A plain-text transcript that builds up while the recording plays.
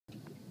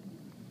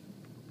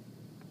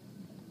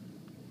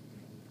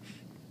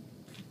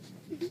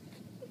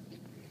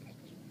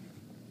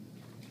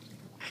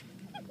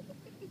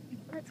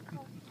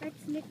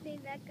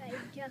nickname that guy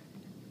just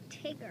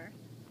Tigger.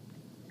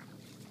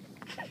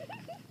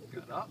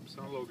 Got up,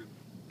 so Logan.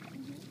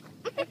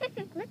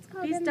 Let's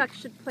call These them. ducks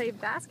should play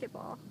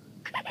basketball.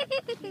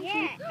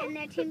 Yeah, and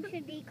their team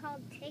should be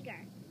called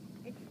Tigger.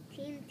 It's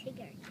Team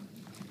Tigger.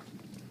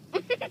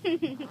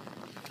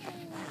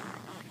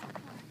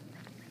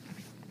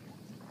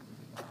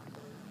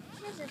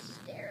 This is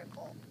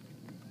hysterical.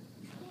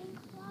 Getting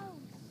close.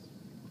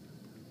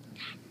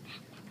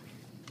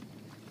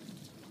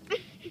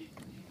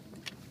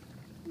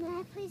 May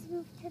I please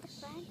move to the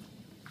front?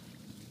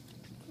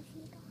 To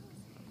see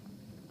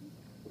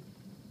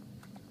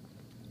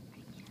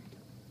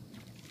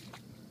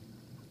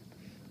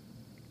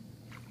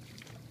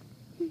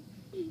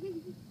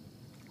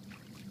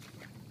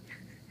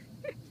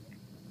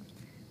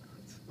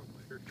That's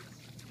hilarious.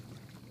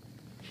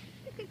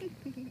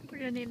 We're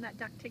gonna name that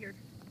duck Tigger.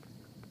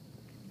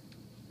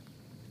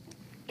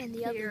 And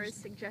the Tigger's others.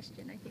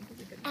 suggestion, I think,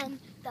 is a good one. And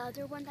the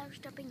other one that was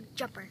jumping,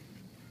 Jumper.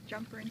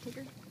 Jumper and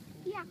Tigger.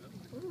 Yeah.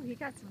 Ooh, he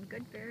got some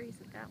good berries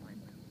with that one.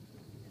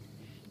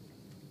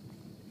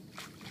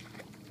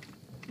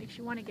 Makes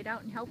you want to get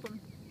out and help them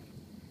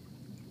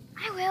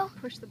I will.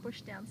 push the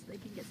bush down so they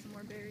can get some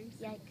more berries.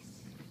 Yikes.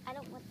 I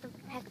don't want them to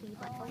peck me,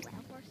 but oh well.